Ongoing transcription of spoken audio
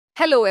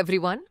Hello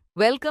everyone,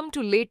 welcome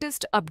to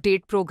latest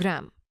update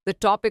program. The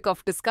topic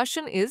of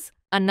discussion is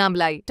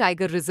Anamalai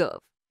Tiger Reserve.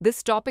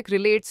 This topic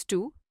relates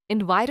to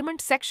environment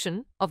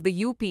section of the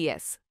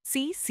UPSC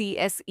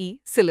CSE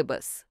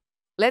syllabus.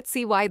 Let's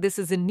see why this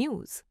is in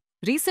news.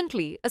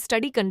 Recently, a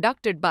study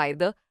conducted by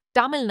the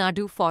Tamil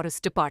Nadu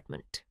Forest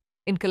Department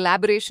in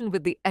collaboration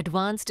with the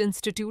Advanced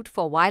Institute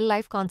for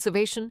Wildlife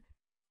Conservation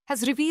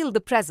has revealed the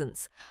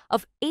presence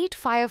of 8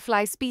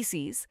 firefly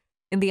species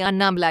in the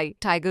Anamalai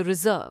Tiger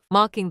Reserve,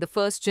 marking the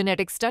first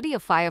genetic study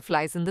of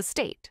fireflies in the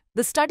state.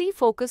 The study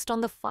focused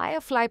on the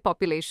firefly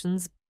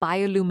population's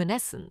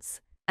bioluminescence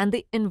and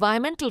the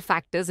environmental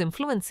factors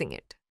influencing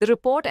it. The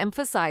report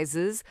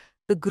emphasizes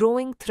the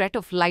growing threat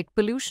of light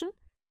pollution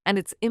and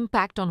its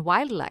impact on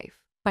wildlife,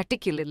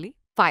 particularly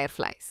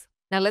fireflies.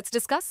 Now let's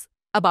discuss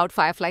about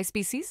firefly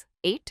species.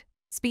 8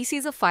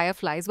 species of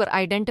fireflies were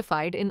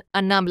identified in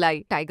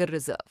Anamalai Tiger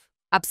Reserve.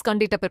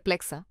 Abscondita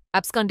perplexa,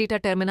 Abscondita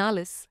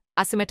terminalis,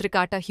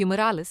 Asymmetricata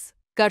humeralis,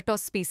 Curtos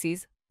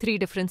species, 3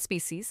 different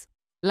species,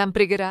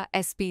 Lamprigera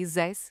sp.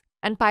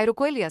 and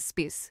Pyrocoelia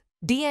sp.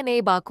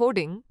 DNA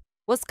barcoding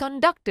was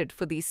conducted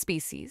for these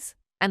species,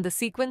 and the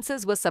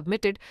sequences were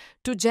submitted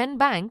to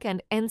GenBank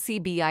and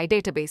NCBI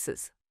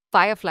databases.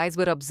 Fireflies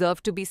were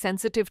observed to be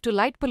sensitive to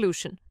light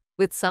pollution,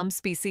 with some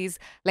species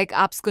like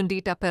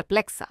Abscondita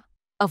perplexa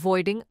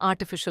avoiding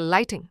artificial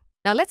lighting.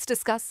 Now let's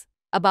discuss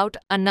about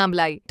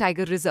Anamalai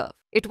Tiger Reserve.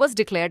 It was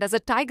declared as a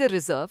tiger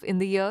reserve in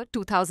the year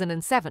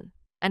 2007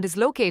 and is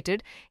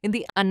located in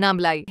the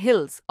Anamalai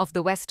Hills of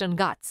the Western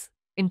Ghats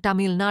in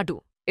Tamil Nadu.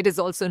 It is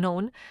also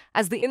known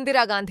as the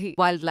Indira Gandhi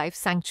Wildlife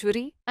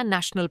Sanctuary and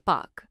National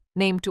Park,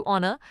 named to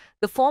honor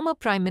the former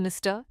Prime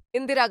Minister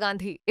Indira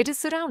Gandhi. It is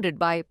surrounded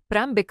by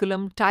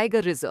Parambiculam Tiger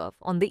Reserve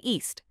on the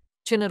east,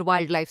 Chinnar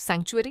Wildlife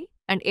Sanctuary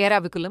and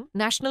Eraviculam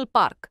National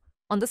Park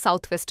on the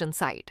southwestern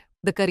side.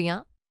 The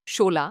Kariya,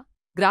 Shola,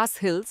 Grass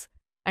Hills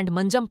and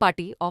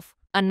Manjampati of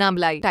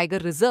Anamalai Tiger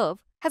Reserve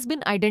has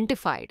been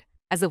identified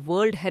as a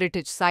World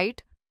Heritage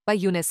Site by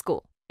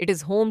UNESCO. It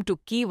is home to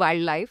key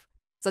wildlife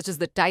such as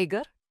the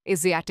tiger,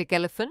 Asiatic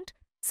elephant,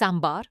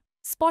 sambar,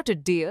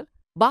 spotted deer,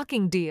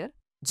 barking deer,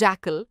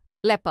 jackal,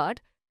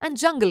 leopard, and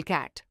jungle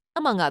cat,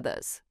 among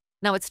others.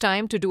 Now it's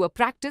time to do a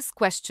practice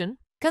question.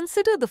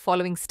 Consider the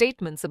following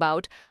statements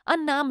about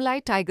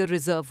Anamalai Tiger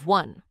Reserve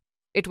 1.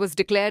 It was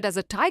declared as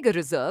a tiger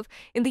reserve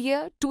in the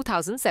year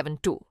 2007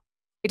 too.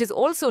 It is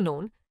also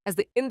known as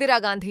the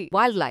Indira Gandhi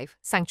Wildlife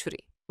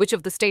Sanctuary. Which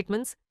of the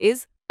statements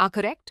are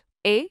correct?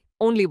 A.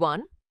 Only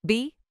 1.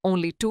 B.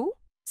 Only 2.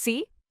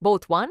 C.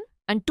 Both 1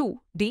 and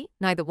 2. D.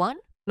 Neither 1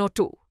 nor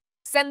 2.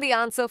 Send the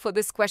answer for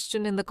this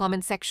question in the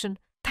comment section.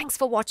 Thanks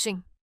for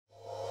watching.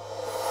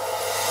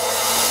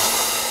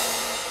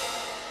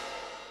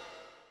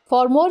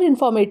 For more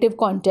informative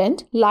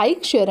content,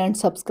 like, share and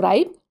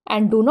subscribe,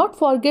 and do not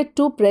forget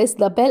to press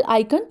the bell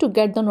icon to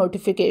get the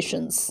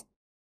notifications.